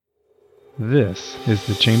This is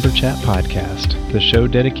the Chamber Chat Podcast, the show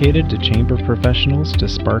dedicated to chamber professionals to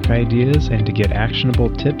spark ideas and to get actionable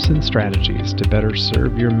tips and strategies to better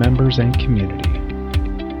serve your members and community.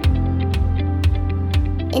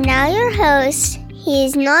 And now your host, he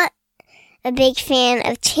is not a big fan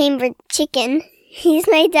of chamber chicken. He's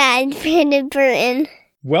my dad, Brandon Burton.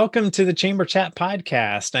 Welcome to the Chamber Chat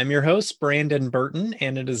Podcast. I'm your host, Brandon Burton,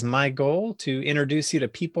 and it is my goal to introduce you to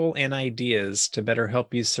people and ideas to better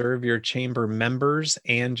help you serve your chamber members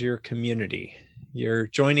and your community. You're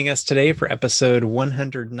joining us today for episode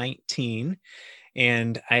 119,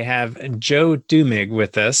 and I have Joe Dumig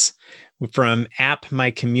with us from App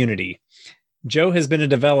My Community. Joe has been a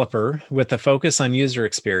developer with a focus on user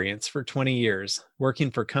experience for 20 years,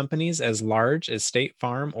 working for companies as large as State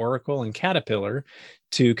Farm, Oracle, and Caterpillar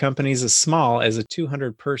to companies as small as a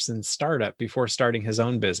 200-person startup before starting his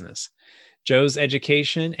own business. Joe's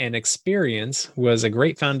education and experience was a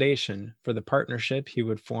great foundation for the partnership he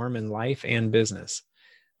would form in life and business.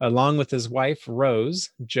 Along with his wife,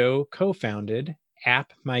 Rose, Joe co-founded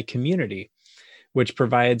App My Community, which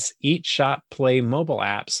provides Eat, Shop, Play mobile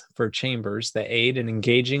apps for chambers that aid in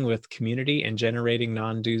engaging with community and generating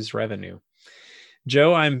non-dues revenue.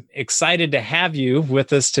 Joe, I'm excited to have you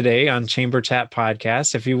with us today on Chamber Chat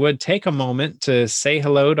Podcast. If you would take a moment to say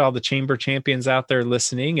hello to all the chamber champions out there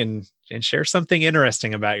listening and share something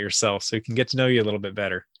interesting about yourself so we can get to know you a little bit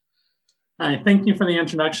better. Hi, thank you for the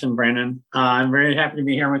introduction, Brandon. I'm very happy to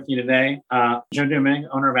be here with you today. Joe Dumig,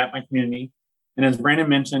 owner of App My Community. And as Brandon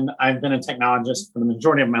mentioned, I've been a technologist for the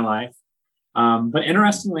majority of my life. But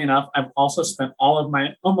interestingly enough, I've also spent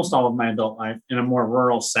almost all of my adult life in a more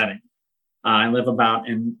rural setting. I live about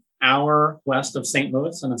an hour west of St.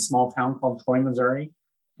 Louis in a small town called Troy, Missouri.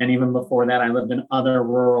 And even before that, I lived in other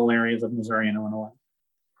rural areas of Missouri and Illinois.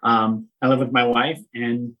 I live with my wife.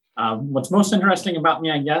 And what's most interesting about me,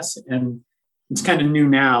 I guess, and it's kind of new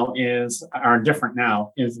now is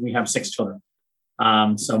we have 6 children.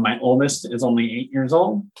 So my oldest is only 8 years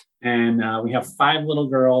old, and we have 5 little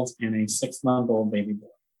girls and a 6-month-old baby boy.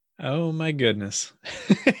 Oh my goodness.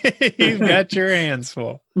 You've got your hands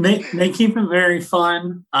full. They keep it very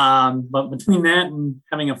fun. But between that and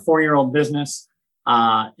having a 4-year-old business,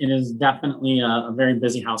 it is definitely a very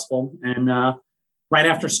busy household. And right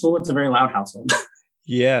after school, it's a very loud household.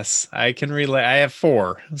 Yes, I can relate. I have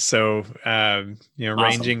 4. So, awesome.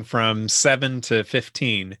 Ranging from 7 to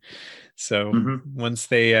 15. So once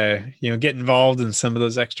they, get involved in some of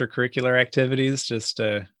those extracurricular activities, just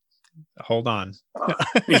hold on.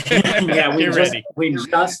 Yeah, we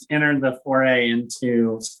just entered the foray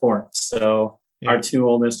into sports. So Our 2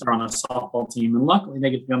 oldest are on a softball team, and luckily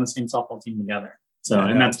they get to be on the same softball team together. So,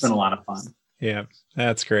 and that's been a lot of fun. Yeah,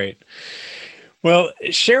 that's great. Well,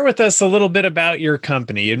 share with us a little bit about your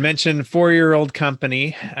company. You mentioned 4-year-old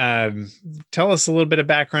company. Tell us a little bit of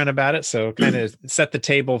background about it. So kind of set the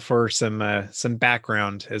table for some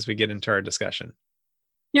background as we get into our discussion.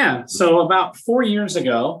 Yeah. So about 4 years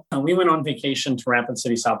ago, we went on vacation to Rapid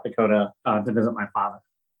City, South Dakota to visit my father.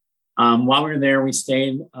 While we were there, we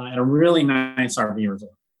stayed at a really nice RV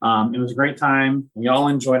resort. It was a great time. We all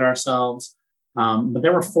enjoyed ourselves. But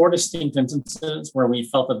there were 4 distinct instances where we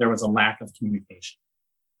felt that there was a lack of communication.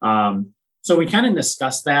 So we kind of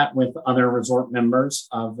discussed that with other resort members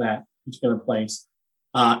of that particular place.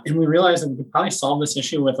 And we realized that we could probably solve this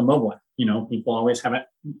issue with a mobile app. People always have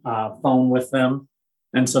a phone with them.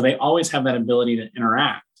 And so they always have that ability to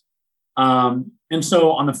interact. And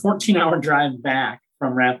so on the 14-hour drive back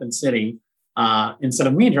from Rapid City, instead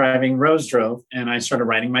of me driving, Rose drove, and I started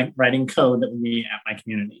writing code that would be at my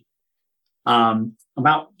community.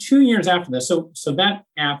 About 2 years after this, so that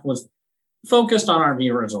app was focused on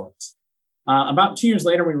RV resorts. About 2 years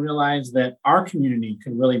later, we realized that our community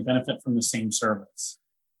could really benefit from the same service.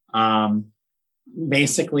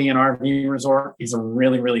 Basically, an RV resort is a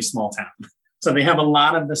really, really small town. So they have a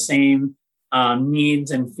lot of the same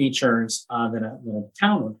needs and features that a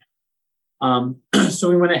town would have. So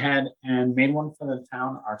we went ahead and made one for the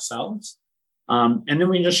town ourselves. And then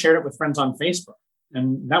we just shared it with friends on Facebook.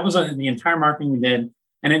 And that was the entire marketing we did.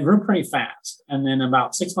 And it grew pretty fast. And then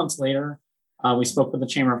about 6 months later, we spoke with the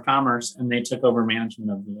Chamber of Commerce, and they took over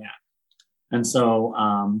management of the app. And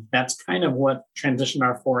so that's kind of what transitioned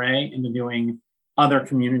our foray into doing other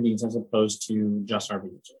communities as opposed to just RV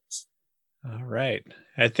resorts. All right.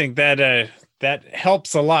 I think that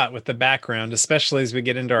helps a lot with the background, especially as we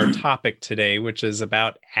get into our topic today, which is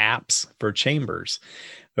about apps for chambers.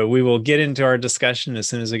 But we will get into our discussion as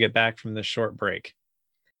soon as we get back from this short break.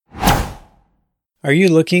 Are you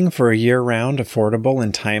looking for a year-round, affordable,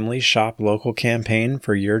 and timely shop local campaign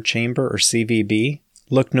for your chamber or CVB?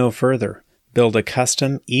 Look no further. Build a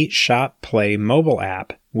custom Eat, Shop, Play mobile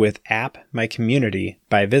app with App My Community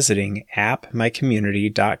by visiting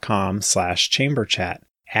appmycommunity.com/chamberchat.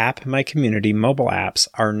 App My Community mobile apps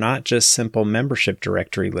are not just simple membership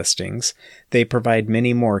directory listings. They provide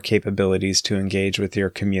many more capabilities to engage with your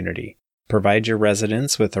community. Provide your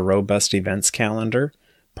residents with a robust events calendar.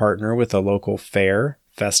 Partner with a local fair,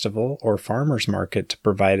 festival, or farmers market to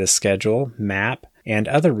provide a schedule, map, and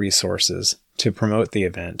other resources to promote the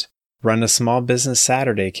event. Run a Small Business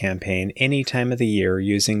Saturday campaign any time of the year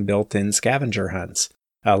using built-in scavenger hunts.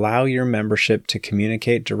 Allow your membership to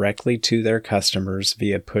communicate directly to their customers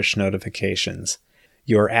via push notifications.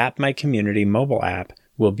 Your App My Community mobile app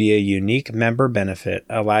will be a unique member benefit,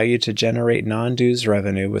 allow you to generate non-dues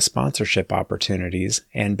revenue with sponsorship opportunities,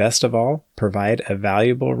 and best of all, provide a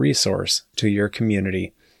valuable resource to your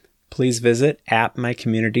community. Please visit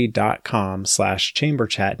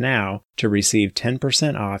appmycommunity.com/chamberchat now to receive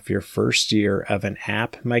 10% off your first year of an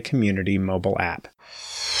App My Community mobile app.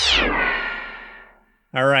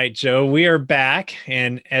 All right, Joe, we are back.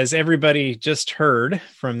 And as everybody just heard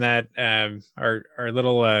from that, our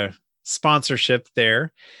little sponsorship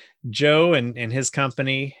there, Joe and his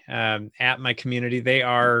company, App My Community, they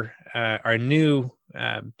are our new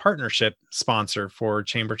partnership sponsor for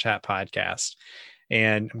Chamber Chat Podcast.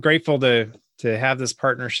 And I'm grateful to have this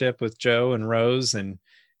partnership with Joe and Rose and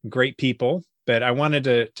great people. But I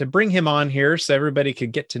wanted to bring him on here so everybody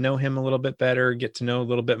could get to know him a little bit better, get to know a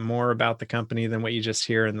little bit more about the company than what you just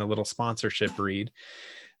hear in the little sponsorship read.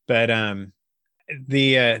 But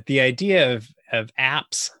the idea of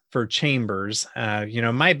apps for chambers,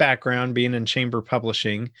 my background being in chamber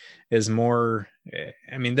publishing is more,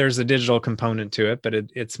 there's a digital component to it, but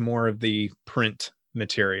it's more of the print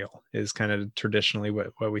material is kind of traditionally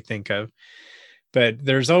what we think of. But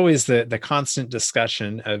there's always the constant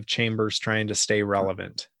discussion of chambers trying to stay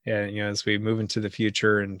relevant, as we move into the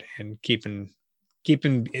future and keeping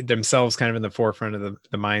themselves kind of in the forefront of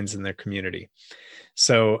the minds in their community.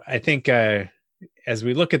 So I think as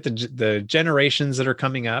we look at the generations that are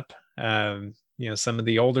coming up, some of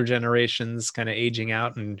the older generations kind of aging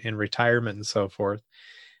out and in retirement and so forth,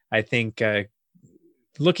 I think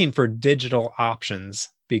looking for digital options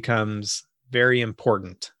becomes very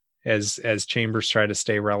important as chambers try to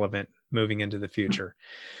stay relevant moving into the future.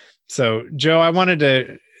 So, Joe, I wanted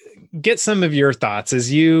to get some of your thoughts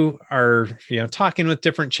as you are, talking with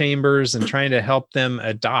different chambers and trying to help them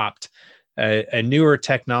adopt a newer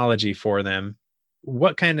technology for them.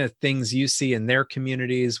 What kind of things you see in their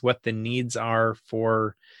communities, what the needs are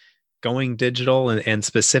for going digital and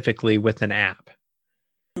specifically with an app?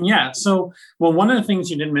 Yeah. So, one of the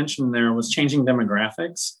things you didn't mention there was changing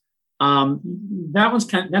demographics.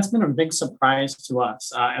 That's been a big surprise to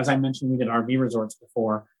us. As I mentioned, we did RV resorts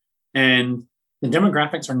before, and the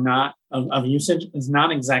demographics are not of usage is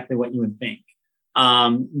not exactly what you would think.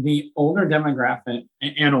 The older demographic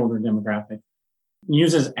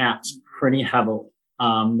uses apps pretty heavily.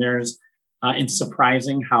 It's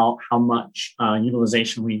surprising how much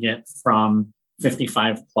utilization we get from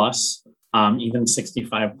 55 plus. Even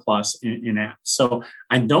 65 plus in apps. So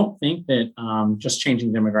I don't think that just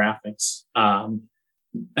changing demographics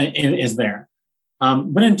is there.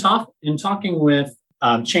 But in talking with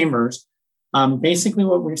chambers, basically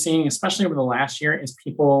what we're seeing, especially over the last year, is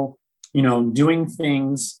people, doing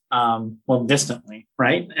things distantly,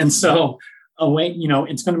 right? And so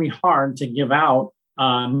it's going to be hard to give out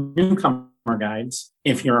newcomer guides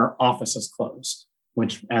if your office is closed,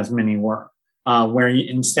 which as many were. Where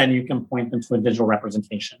instead you can point them to a digital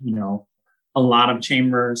representation. A lot of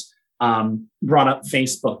chambers brought up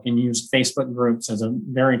Facebook and used Facebook groups as a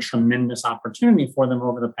very tremendous opportunity for them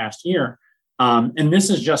over the past year. And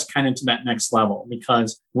this is just kind of to that next level,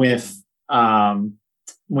 because with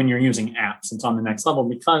when you're using apps, it's on the next level,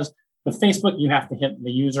 because with Facebook, you have to hit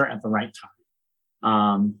the user at the right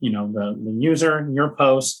time. The user, your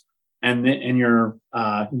post, and your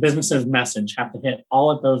business's message have to hit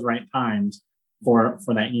all at those right times for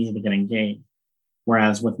that user to get engaged.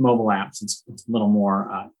 Whereas with mobile apps, it's a little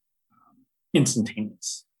more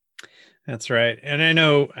instantaneous. That's right. And I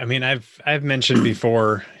know, I've mentioned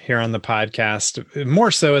before here on the podcast, more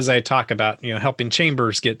so as I talk about, helping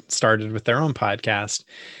chambers get started with their own podcast,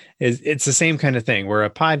 it's the same kind of thing where a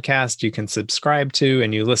podcast you can subscribe to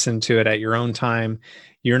and you listen to it at your own time.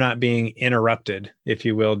 You're not being interrupted, if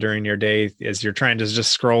you will, during your day as you're trying to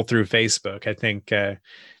just scroll through Facebook. I think,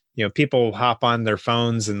 people hop on their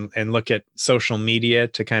phones and look at social media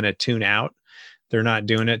to kind of tune out. They're not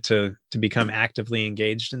doing it to become actively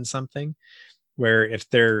engaged in something, where if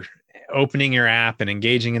they're opening your app and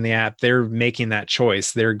engaging in the app, they're making that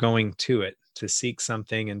choice. They're going to it. to seek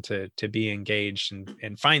something and to be engaged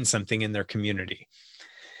and find something in their community.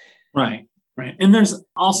 Right. And there's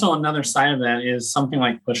also another side of that is something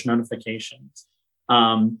like push notifications,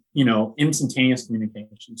 instantaneous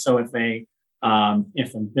communication. So if a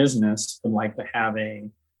business would like to have a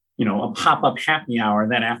pop-up happy hour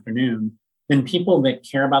that afternoon, then people that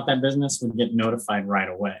care about that business would get notified right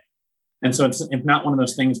away. And so it's not one of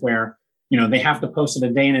those things where, they have to post it a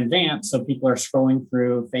day in advance. So people are scrolling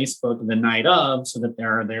through Facebook the night of so that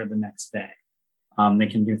they're there the next day. They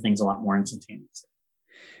can do things a lot more instantaneously.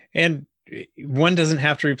 And one doesn't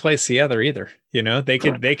have to replace the other either. They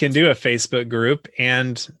can do a Facebook group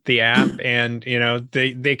and the app, and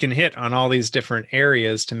they can hit on all these different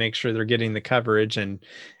areas to make sure they're getting the coverage. And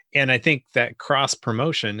I think that cross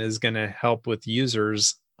promotion is going to help with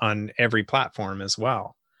users on every platform as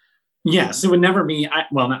well. Yes, it would never be. I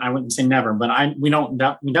wouldn't say never, but we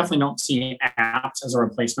definitely don't see apps as a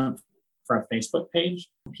replacement for a Facebook page.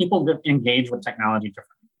 People engage with technology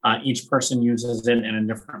differently. Each person uses it in a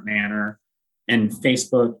different manner, and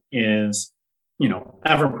Facebook is,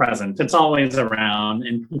 ever present. It's always around,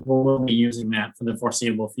 and people will be using that for the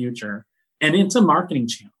foreseeable future. And it's a marketing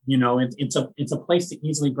channel. It's a place to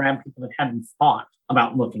easily grab people that hadn't thought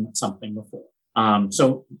about looking at something before.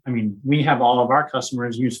 We have all of our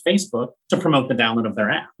customers use Facebook to promote the download of their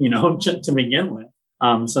app, to begin with,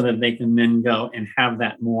 so that they can then go and have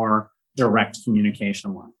that more direct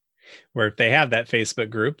communication line. Where if they have that Facebook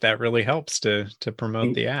group, that really helps to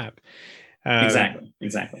promote the app. Exactly.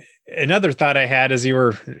 Another thought I had as you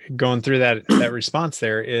were going through that response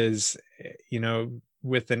there is,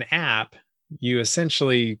 with an app, you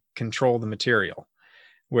essentially control the material.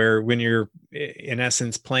 Where when you're in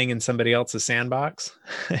essence playing in somebody else's sandbox,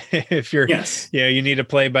 if you're, you need to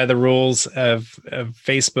play by the rules of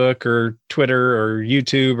Facebook or Twitter or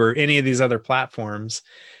YouTube or any of these other platforms,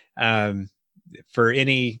 for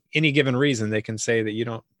any given reason, they can say that you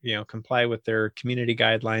don't, comply with their community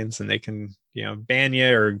guidelines, and they can, ban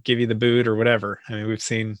you or give you the boot or whatever. I mean, we've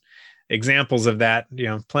seen examples of that,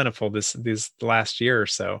 plentiful this last year or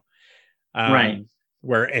so. Right.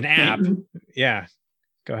 Where an app,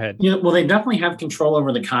 Go ahead. Yeah, well, they definitely have control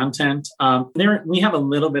over the content. We have a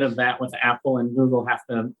little bit of that with Apple, and Google have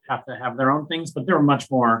to have their own things, but they're much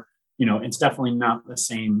more. It's definitely not the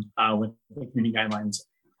same with the community guidelines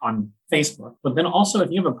on Facebook. But then also,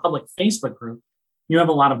 if you have a public Facebook group, you have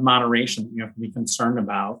a lot of moderation that you have to be concerned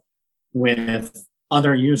about with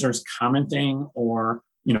other users commenting or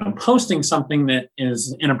posting something that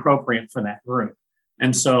is inappropriate for that group.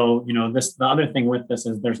 And so, the other thing with this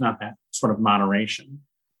is there's not that sort of moderation.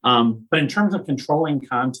 But in terms of controlling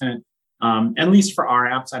content, at least for our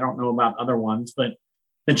apps, I don't know about other ones, but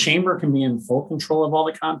the chamber can be in full control of all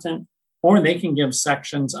the content, or they can give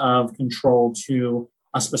sections of control to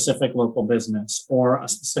a specific local business or a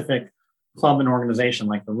specific club and organization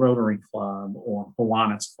like the Rotary Club or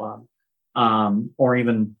Kiwanis Club, or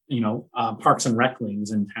even, Parks and Rec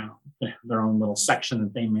leagues in town. They have their own little section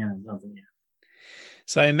that they manage of the app.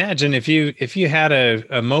 So I imagine if you had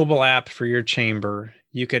a mobile app for your chamber,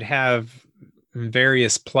 you could have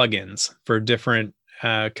various plugins for different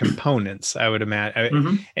components. I would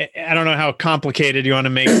imagine. I don't know how complicated you want to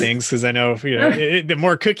make things, because I know the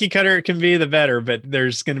more cookie cutter it can be, the better. But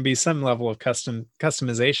there's going to be some level of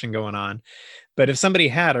customization going on. But if somebody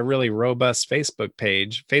had a really robust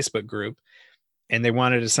Facebook group, and they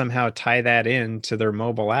wanted to somehow tie that into their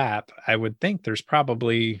mobile app, I would think there's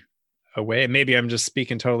probably a way. Maybe I'm just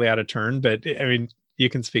speaking totally out of turn, but I mean, you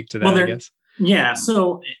can speak to that, I guess. Yeah.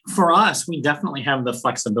 So for us, we definitely have the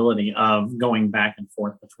flexibility of going back and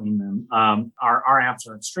forth between them. Our apps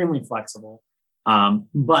are extremely flexible.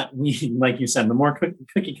 But we, like you said, the more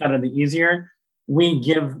cookie cutter, the easier. We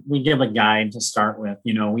give a guide to start with.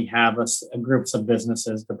 We have a groups of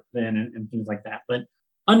businesses to put in and things like that. But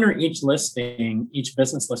under each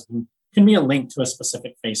business listing can be a link to a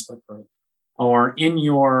specific Facebook group. Or in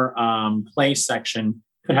your play section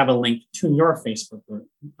could have a link to your Facebook group,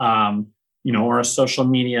 or a social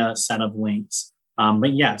media set of links.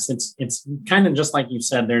 But yes, it's kind of just like you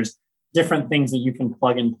said, there's different things that you can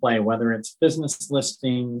plug and play, whether it's business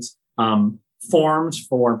listings, forms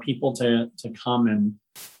for people to come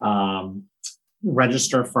and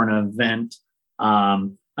register for an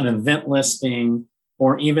event listing,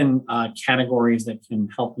 or even categories that can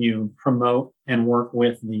help you promote and work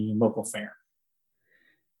with the local fair.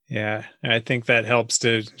 Yeah, I think that helps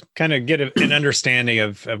to kind of get an understanding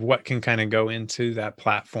of what can kind of go into that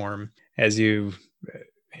platform. As the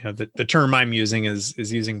term I'm using is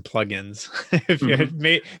using plugins.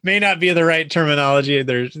 It may not be the right terminology.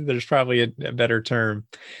 There's probably a better term.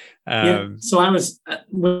 So I was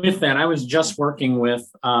with that. I was just working with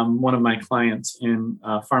one of my clients in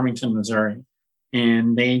Farmington, Missouri,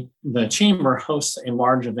 and the chamber hosts a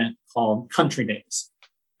large event called Country Days.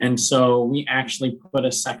 And so we actually put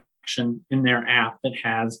a section in their app that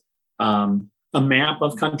has a map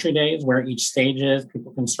of Country Days where each stage is.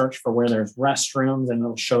 People can search for where there's restrooms, and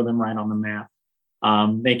it'll show them right on the map.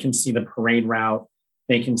 They can see the parade route.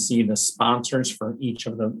 They can see the sponsors for each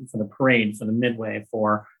of for the parade, for the midway,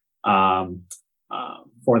 for the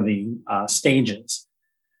stages.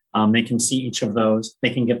 They can see each of those. They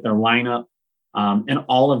can get their lineup, and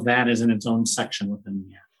all of that is in its own section within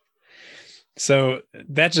the app. So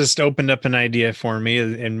that just opened up an idea for me,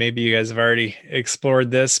 and maybe you guys have already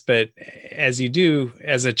explored this, but as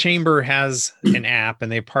a chamber has an app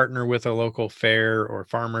and they partner with a local fair or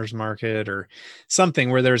farmers market or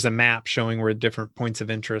something where there's a map showing where different points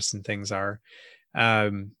of interest and things are.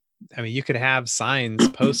 You could have signs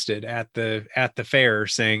posted at the fair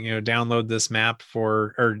saying, download this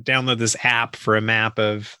download this app for a map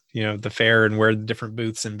of, the fair and where the different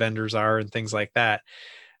booths and vendors are and things like that.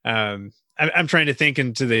 I'm trying to think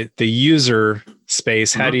into the user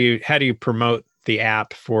space. How do you promote the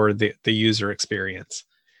app for the user experience?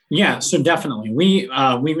 Yeah, so definitely. We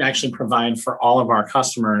actually provide for all of our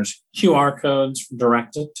customers QR codes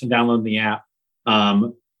directed to download the app.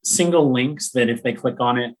 Single links that if they click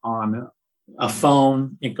on it on a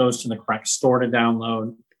phone, it goes to the correct store to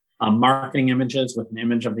download. Marketing images with an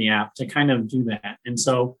image of the app to kind of do that. And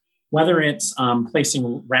so whether it's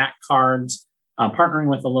placing rack cards, partnering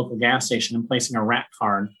with a local gas station and placing a rack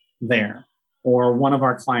card there, or one of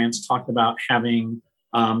our clients talked about having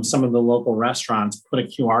some of the local restaurants put a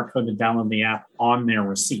QR code to download the app on their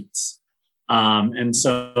receipts. And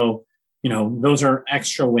so, those are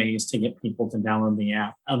extra ways to get people to download the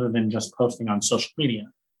app other than just posting on social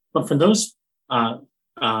media. But for those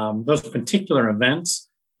particular events,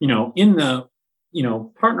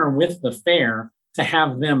 partner with the fair to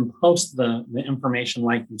have them post the information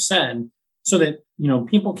like you said, so that,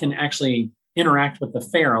 people can actually interact with the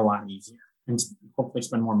fair a lot easier and hopefully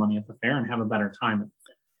spend more money at the fair and have a better time at the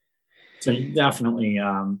fair. So definitely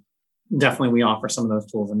we offer some of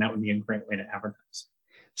those tools, and that would be a great way to advertise.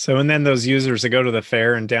 So, and then those users that go to the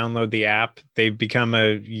fair and download the app, they become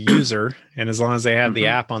a user. And as long as they have the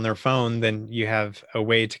app on their phone, then you have a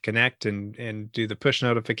way to connect and do the push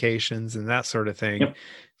notifications and that sort of thing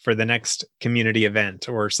for the next community event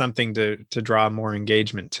or something to draw more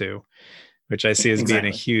engagement to, which I see as being a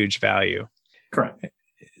huge value. Correct.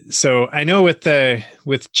 So I know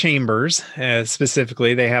with chambers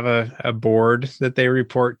specifically, they have a board that they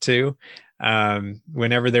report to.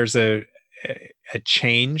 Whenever there's a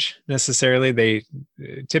change necessarily, they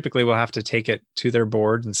typically will have to take it to their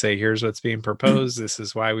board and say, here's what's being proposed. This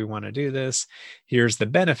is why we want to do this. Here's the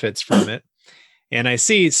benefits from it. And I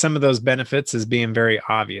see some of those benefits as being very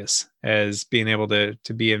obvious, as being able to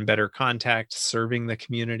be in better contact, serving the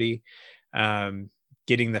community,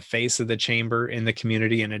 getting the face of the chamber in the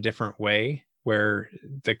community in a different way, where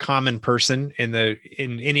the common person in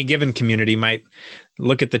any given community might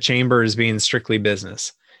look at the chamber as being strictly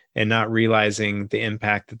business and not realizing the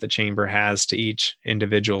impact that the chamber has to each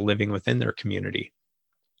individual living within their community.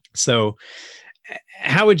 So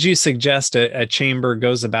how would you suggest a chamber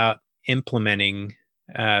goes about implementing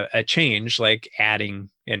a change like adding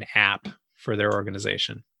an app for their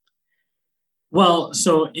organization? Well,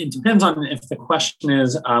 so it depends on if the question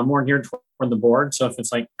is more geared toward the board. So if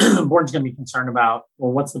it's like the board's going to be concerned about,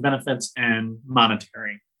 well, what's the benefits and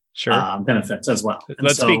monetary benefits as well. And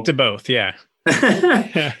Let's speak to both. Yeah.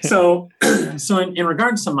 So in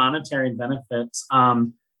regards to monetary benefits,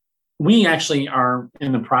 we actually are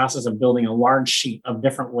in the process of building a large sheet of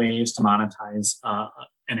different ways to monetize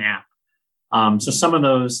an app. So some of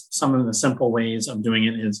the simple ways of doing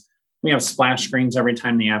it is we have splash screens every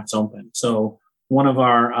time the app's open. So one of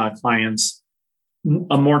our clients,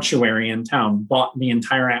 a mortuary in town, bought the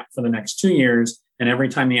entire app for the next 2 years, and every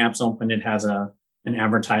time the app's open, it has an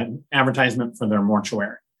advertisement for their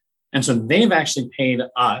mortuary. And so they've actually paid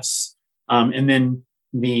us, and then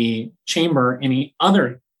the chamber, any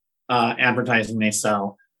other advertising they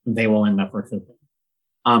sell, they will end up recouping.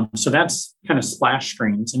 So that's kind of splash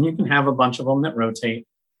screens, and you can have a bunch of them that rotate.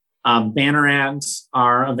 Banner ads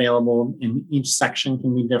are available, and each section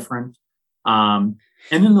can be different. And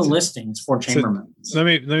then the listings for chamber members. Let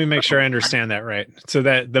me make sure I understand that right. So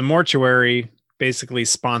that the mortuary basically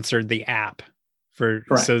sponsored the app.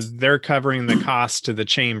 So they're covering the cost to the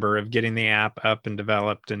chamber of getting the app up and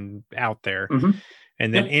developed and out there. Mm-hmm.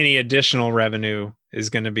 And then any additional revenue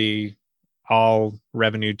is going to be all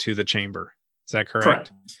revenue to the chamber. Is that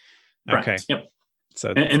correct? Correct. Okay. Yep.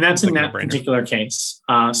 So, and that's in that no-brainer. particular case.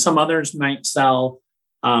 Some others might sell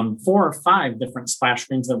 4 or 5 different splash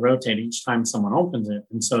screens that rotate each time someone opens it.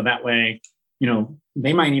 And so that way,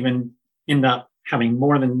 they might even end up having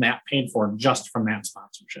more than that paid for just from that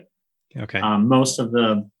sponsorship. Okay. Most of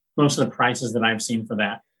the prices that I've seen for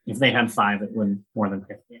that, if they had 5, it would more than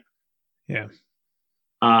pay for it. Yeah.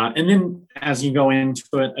 And then as you go into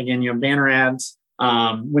it, again, you have banner ads,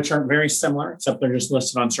 which are very similar, except they're just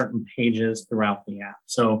listed on certain pages throughout the app.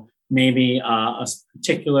 So maybe a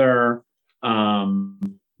particular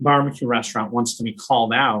barbecue restaurant wants to be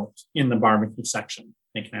called out in the barbecue section.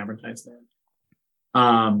 They can advertise there.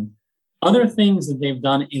 Other things that they've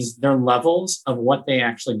done is their levels of what they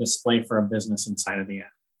actually display for a business inside of the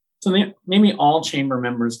app. So maybe all chamber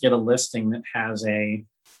members get a listing that has a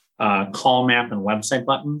call map and website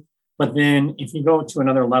button. But then if you go to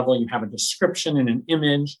another level, you have a description and an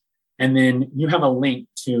image, and then you have a link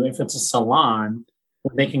to, if it's a salon,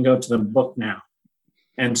 they can go to the book now.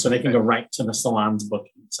 And so they can go right to the salon's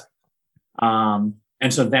booking site.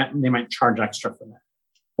 And so that they might charge extra for that.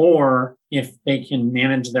 Or if they can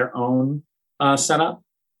manage their own setup,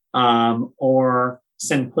 or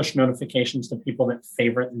send push notifications to people that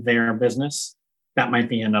favorite their business, that might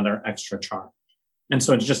be another extra charge. And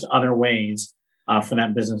so it's just other ways for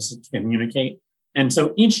that business to communicate. And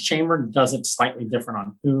so each chamber does it slightly different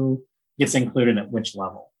on who gets included at which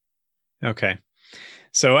level. Okay.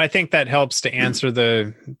 So I think that helps to answer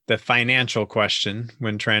the financial question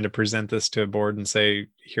when trying to present this to a board and say,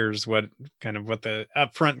 here's what the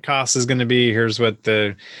upfront cost is going to be. Here's what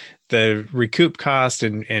the recoup cost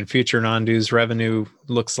and future non-dues revenue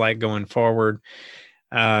looks like going forward.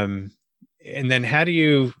 And then how do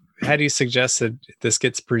you suggest that this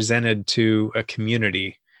gets presented to a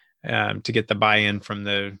community to get the buy-in from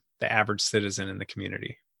the average citizen in the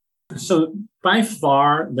community? So by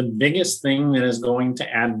far, the biggest thing that is going to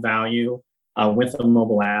add value with a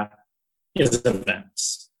mobile app is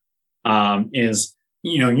events.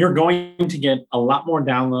 You're going to get a lot more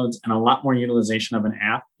downloads and a lot more utilization of an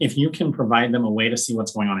app if you can provide them a way to see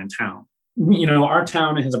what's going on in town. Our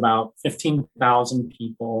town has about 15,000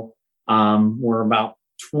 people. We're about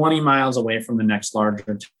 20 miles away from the next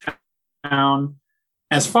larger town.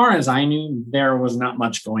 As far as I knew, there was not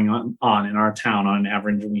much going on in our town on an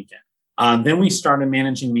average weekend. Then we started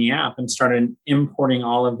managing the app and started importing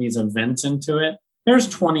all of these events into it. There's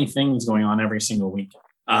 20 things going on every single weekend.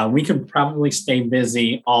 We could probably stay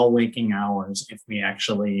busy all waking hours if we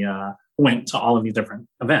actually went to all of these different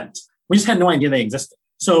events. We just had no idea they existed.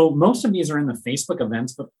 So most of these are in the Facebook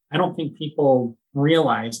events, but I don't think people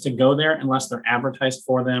realize to go there unless they're advertised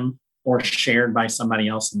for them or shared by somebody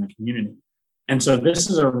else in the community. And so this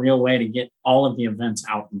is a real way to get all of the events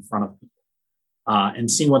out in front of people and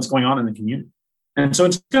see what's going on in the community. And so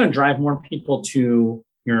it's going to drive more people to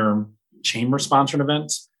your chamber-sponsored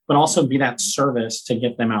events, but also be that service to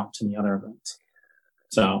get them out to the other events.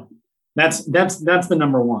 So that's the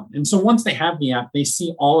number one. And so once they have the app, they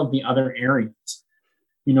see all of the other areas.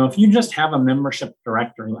 If you just have a membership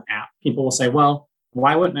directory app, people will say, well,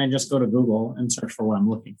 why wouldn't I just go to Google and search for what I'm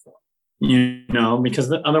looking for?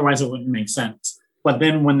 Because otherwise it wouldn't make sense. But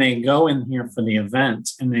then when they go in here for the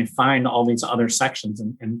event and they find all these other sections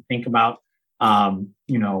and think about, oh,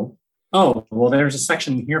 well, there's a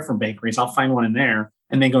section here for bakeries. I'll find one in there.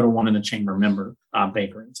 And they go to one of the chamber member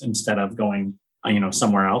bakeries instead of going,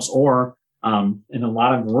 somewhere else. Or in a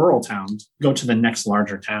lot of rural towns, go to the next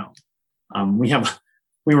larger town.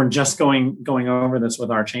 We were just going over this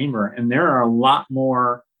with our chamber, and there are a lot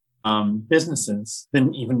more businesses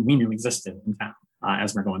than even we knew existed in town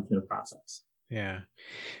as we're going through the process. Yeah,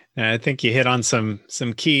 I think you hit on some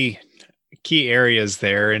key areas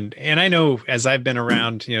there, and I know as I've been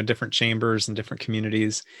around different chambers and different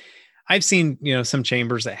communities, I've seen some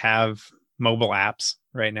chambers that have mobile apps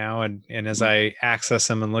right now, and as I access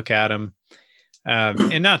them and look at them.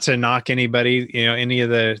 And not to knock anybody, any of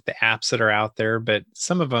the apps that are out there, but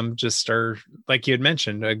some of them just are, like you had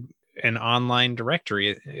mentioned, an online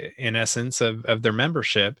directory in essence of their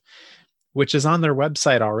membership, which is on their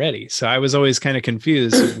website already. So I was always kind of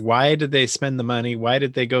confused. Why did they spend the money? Why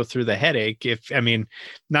did they go through the headache?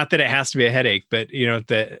 Not that it has to be a headache, but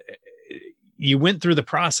that you went through the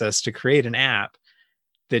process to create an app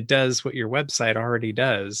that does what your website already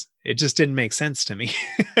does. It just didn't make sense to me.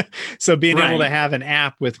 So being able to have an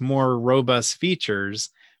app with more robust features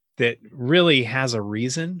that really has a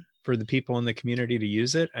reason for the people in the community to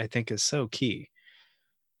use it, I think is so key.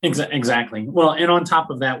 Exactly. Well, and on top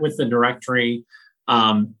of that, with the directory,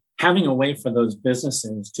 having a way for those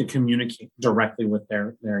businesses to communicate directly with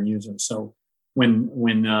their users. So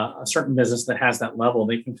when a certain business that has that level,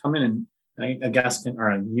 they can come in A guest or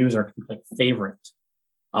a user can click favorite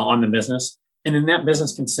on the business, and then that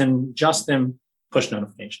business can send just them push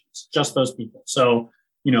notifications, just those people. So,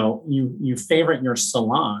 you favorite your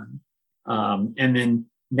salon, and then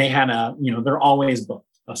they had they're always booked.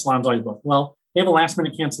 A salon's always booked. Well, they have a last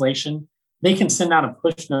minute cancellation. They can send out a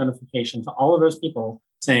push notification to all of those people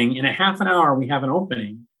saying, in a half an hour, we have an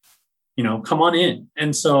opening, come on in.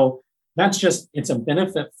 And so it's a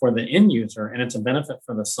benefit for the end user, and it's a benefit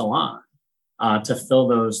for the salon to fill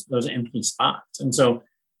those empty spots. And so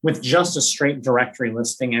with just a straight directory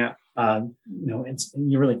listing app,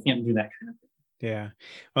 you really can't do that kind of thing. Yeah.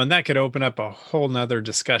 Well, and that could open up a whole nother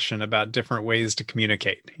discussion about different ways to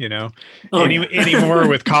communicate, anymore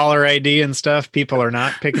with caller ID and stuff. People are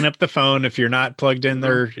not picking up the phone if you're not plugged in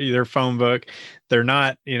their phone book. They're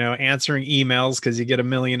not, answering emails because you get a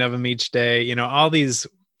million of them each day. All these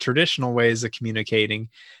traditional ways of communicating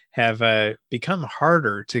have become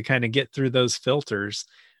harder to kind of get through those filters.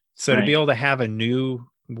 So to be able to have a new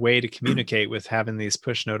way to communicate with having these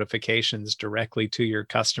push notifications directly to your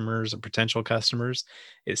customers or potential customers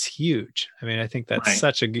is huge. I mean, I think that's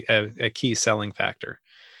such a key selling factor.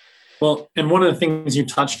 Well, and one of the things you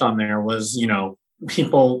touched on there was,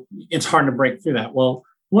 people, it's hard to break through that. Well,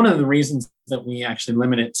 one of the reasons that we actually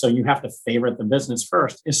limit it, so you have to favorite the business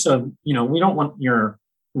first, is so, we don't want your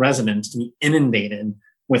residents to be inundated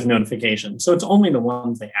with notifications. So it's only the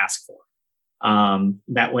ones they ask for.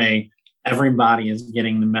 That way, everybody is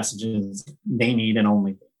getting the messages they need and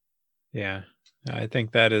only. Yeah, I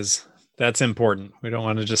think that's important. We don't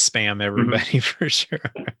want to just spam everybody for sure.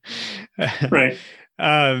 Right.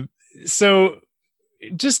 So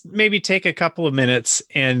just maybe take a couple of minutes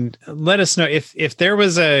and let us know if there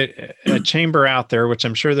was a chamber out there, which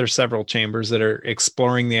I'm sure there's several chambers that are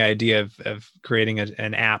exploring the idea of creating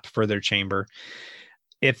an app for their chamber.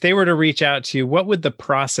 If they were to reach out to you, what would the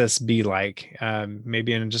process be like?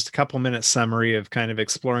 Maybe in just a couple minutes summary of kind of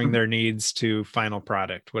exploring their needs to final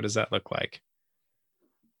product. What does that look like?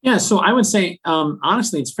 Yeah, so I would say,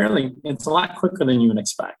 honestly, it's a lot quicker than you would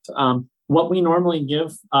expect. What we normally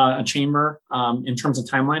give a chamber in terms of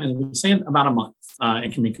timeline is we say about a month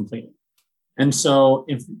it can be completed. And so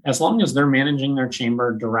as long as they're managing their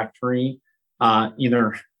chamber directory,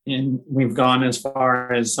 we've gone as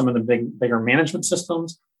far as some of the bigger management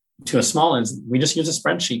systems to as small as we just use a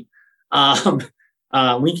spreadsheet.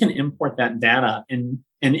 We can import that data and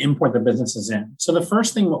import the businesses in. So the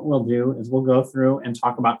first thing what we'll do is we'll go through and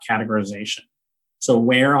talk about categorization. So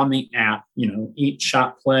where on the app, eat,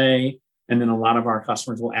 shop, play, and then a lot of our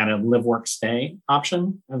customers will add a live, work, stay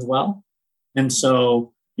option as well. And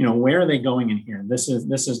so, where are they going in here? This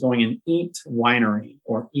is going in eat winery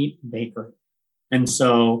or eat bakery. And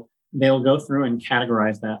so they'll go through and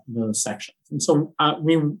categorize those sections. And so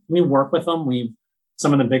we work with them.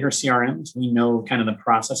 Some of the bigger CRMs, we know kind of the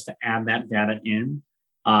process to add that data in.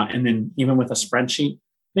 And then even with a spreadsheet,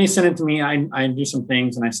 they send it to me. I do some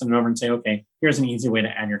things and I send it over and say, okay, here's an easy way to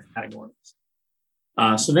add your categories.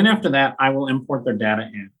 So then after that, I will import their data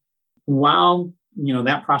in. While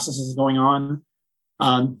that process is going on,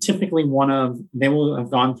 typically they will have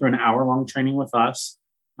gone through an hour-long training with us.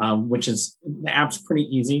 Which is the app's pretty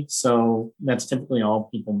easy. So that's typically all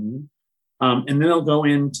people need. And then they'll go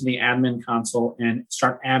into the admin console and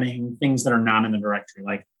start adding things that are not in the directory,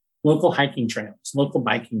 like local hiking trails, local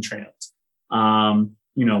biking trails,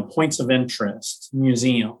 points of interest,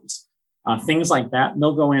 museums, things like that.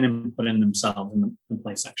 They'll go in and put in themselves in the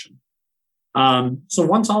play section. So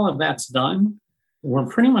once all of that's done, we're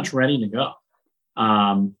pretty much ready to go.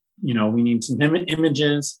 We need some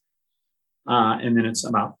images. And then it's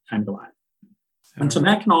about time to live. And so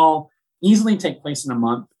that can all easily take place in a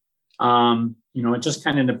month. It just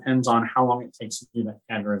kind of depends on how long it takes to do that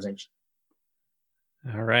categorization.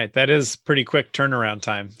 All right. That is pretty quick turnaround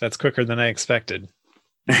time. That's quicker than I expected.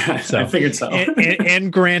 So, I figured so.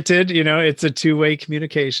 and granted, it's a two-way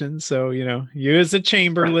communication. So, you as a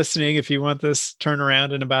chamber listening, if you want this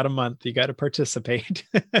turnaround in about a month, you got to participate.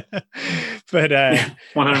 But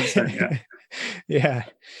 100%. Yeah. Yeah.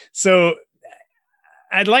 So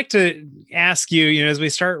I'd like to ask you, as we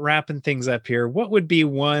start wrapping things up here, what would be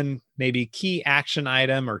one maybe key action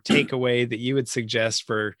item or takeaway that you would suggest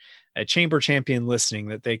for a chamber champion listening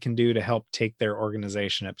that they can do to help take their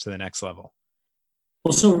organization up to the next level?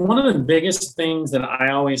 Well, so one of the biggest things that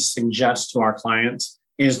I always suggest to our clients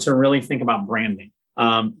is to really think about branding.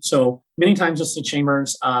 So many times you'll see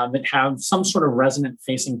chambers that have some sort of resident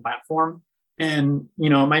facing platform. And, it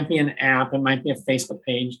might be an app, it might be a Facebook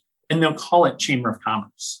page, and they'll call it Chamber of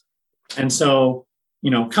Commerce. And so,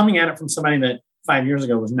 coming at it from somebody that 5 years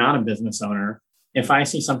ago was not a business owner, if I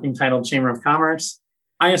see something titled Chamber of Commerce,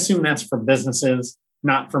 I assume that's for businesses,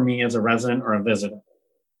 not for me as a resident or a visitor.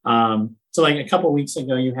 So like a couple of weeks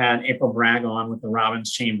ago, you had April Bragg on with the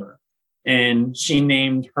Robbins Chamber, and she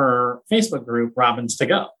named her Facebook group Robbins to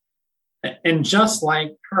Go. And just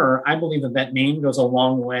like her, I believe that name goes a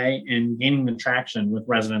long way in gaining the traction with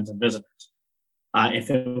residents and visitors.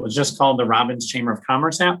 If it was just called the Robbins Chamber of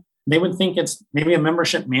Commerce app, they would think it's maybe a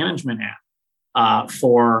membership management app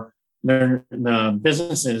for the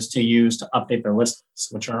businesses to use to update their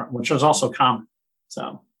listings, which is also common.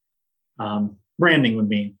 So branding would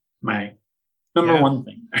be my number one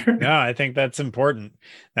thing. No, I think that's important.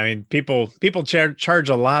 I mean, people charge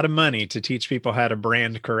a lot of money to teach people how to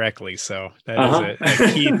brand correctly. So that is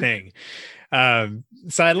a key thing.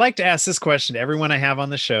 So I'd like to ask this question to everyone I have on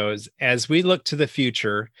the show is, as we look to the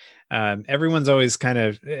future, everyone's always kind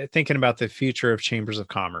of thinking about the future of chambers of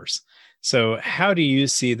commerce. So how do you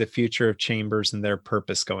see the future of chambers and their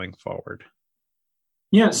purpose going forward?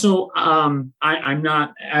 Yeah, so I'm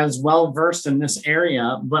not as well versed in this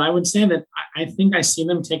area, but I would say that I think I see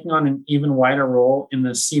them taking on an even wider role in the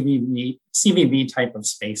CVB type of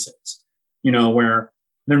spaces, where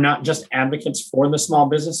they're not just advocates for the small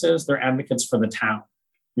businesses, they're advocates for the town,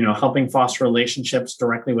 helping foster relationships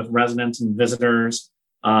directly with residents and visitors,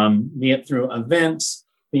 be it through events,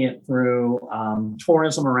 be it through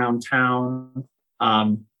tourism around town.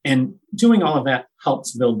 And doing all of that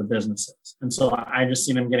helps build the businesses. And so I just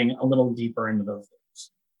see them getting a little deeper into those things.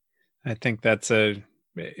 I think that's a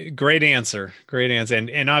great answer. Great answer.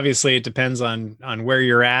 And obviously it depends on where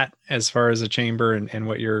you're at as far as a chamber and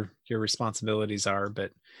what your responsibilities are,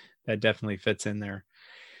 but that definitely fits in there.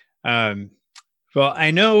 Well, I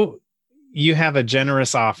know you have a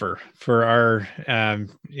generous offer for our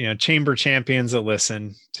chamber champions that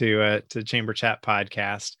listen to Chamber Chat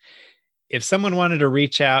podcast. If someone wanted to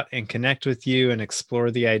reach out and connect with you and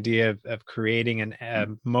explore the idea of creating a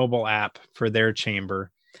mobile app for their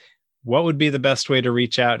chamber, what would be the best way to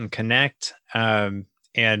reach out and connect? And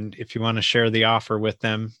if you want to share the offer with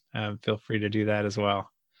them, feel free to do that as well.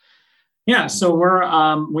 Yeah, so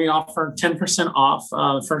we offer 10% off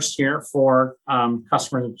the first year for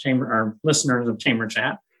customers of Chamber or listeners of Chamber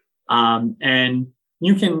Chat. And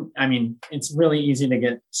you can, it's really easy to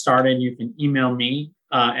get started. You can email me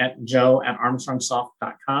at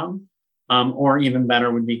joe@armstrongsoft.com. Or even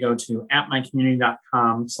better would be go to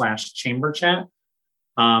appmycommunity.com/chamberchat.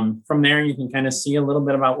 From there, you can kind of see a little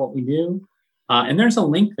bit about what we do. And there's a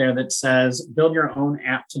link there that says build your own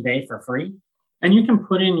app today for free. And you can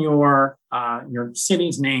put in your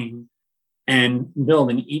city's name and build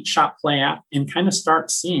an Eat Shop Play app and kind of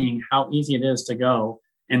start seeing how easy it is to go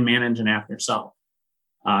and manage an app yourself.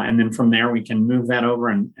 And then from there, we can move that over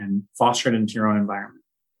and foster it into your own environment.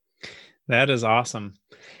 That is awesome.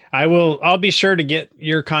 I'll be sure to get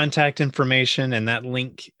your contact information and that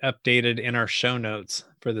link updated in our show notes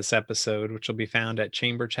for this episode, which will be found at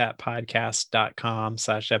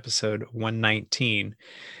chamberchatpodcast.com/episode 119.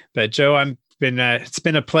 But Joe, it's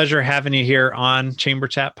been a pleasure having you here on Chamber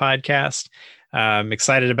Chat Podcast. I'm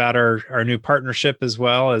excited about our new partnership as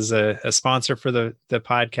well as a sponsor for the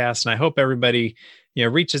podcast. And I hope everybody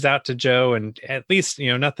reaches out to Joe and at least,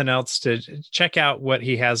 nothing else, to check out what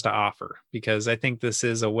he has to offer, because I think this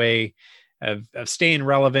is a way of staying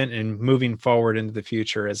relevant and moving forward into the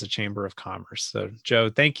future as a Chamber of Commerce. So Joe,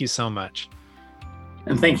 thank you so much.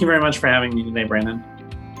 And thank you very much for having me today, Brandon.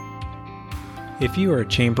 If you are a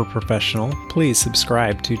chamber professional, please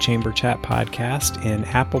subscribe to Chamber Chat Podcast in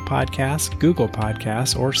Apple Podcasts, Google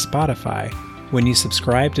Podcasts, or Spotify. When you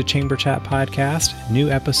subscribe to Chamber Chat Podcast, new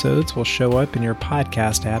episodes will show up in your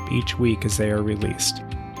podcast app each week as they are released.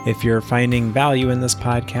 If you're finding value in this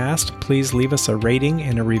podcast, please leave us a rating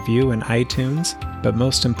and a review in iTunes. But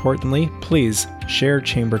most importantly, please share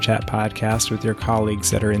Chamber Chat Podcast with your colleagues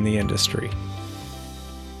that are in the industry.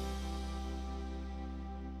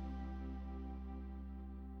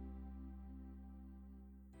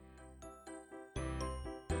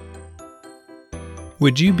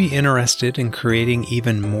 Would you be interested in creating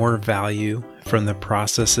even more value from the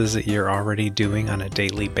processes that you're already doing on a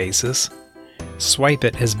daily basis?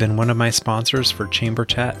 SwipeIt has been one of my sponsors for Chamber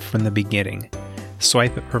Chat from the beginning.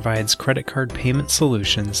 SwipeIt provides credit card payment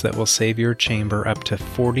solutions that will save your chamber up to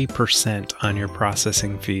 40% on your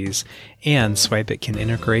processing fees, and SwipeIt can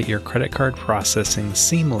integrate your credit card processing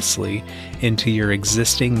seamlessly into your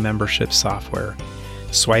existing membership software.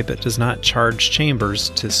 SwipeIt does not charge chambers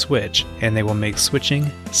to switch, and they will make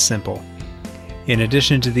switching simple. In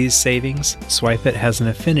addition to these savings, SwipeIt has an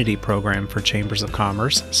affinity program for chambers of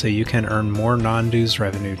commerce, so you can earn more non-dues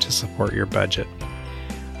revenue to support your budget.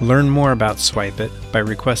 Learn more about Swipe It by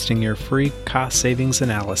requesting your free cost savings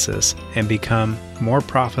analysis and become more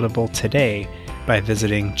profitable today by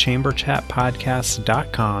visiting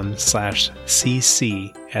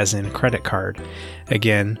chamberchatpodcast.com/cc as in credit card.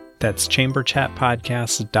 Again, that's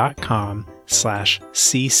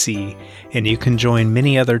chamberchatpodcast.com/cc, and you can join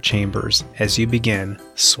many other chambers as you begin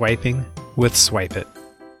swiping with Swipe It.